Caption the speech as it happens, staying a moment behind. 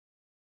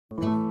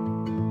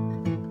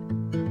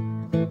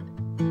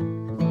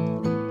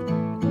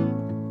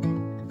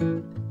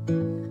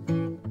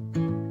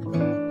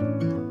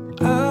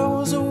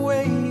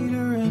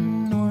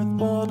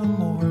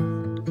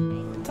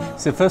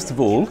So first of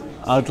all,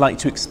 I'd like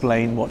to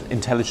explain what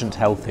Intelligent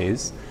Health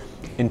is.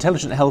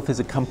 Intelligent Health is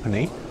a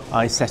company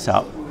I set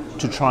up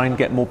to try and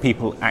get more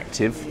people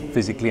active,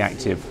 physically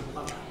active.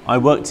 I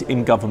worked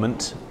in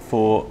government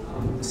for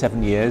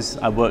 7 years.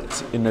 I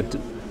worked in a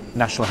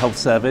National Health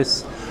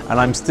Service, and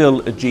I'm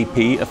still a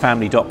GP, a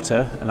family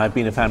doctor, and I've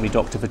been a family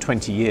doctor for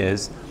 20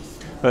 years.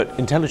 But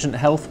Intelligent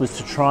Health was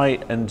to try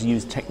and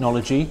use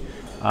technology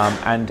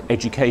and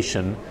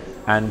education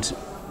and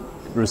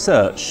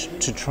research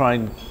to try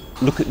and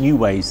look at new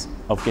ways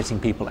of getting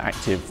people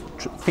active,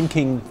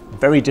 thinking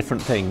very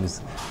different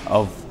things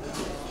of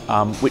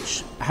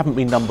which haven't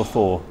been done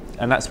before.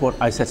 And that's what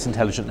I set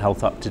Intelligent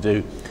Health up to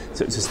do.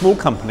 So it's a small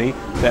company.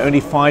 There are only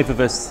 5 of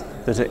us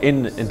that are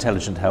in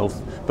Intelligent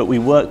Health, but we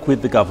work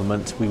with the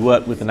government, we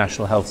work with the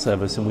National Health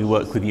Service, and we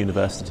work with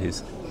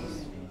universities.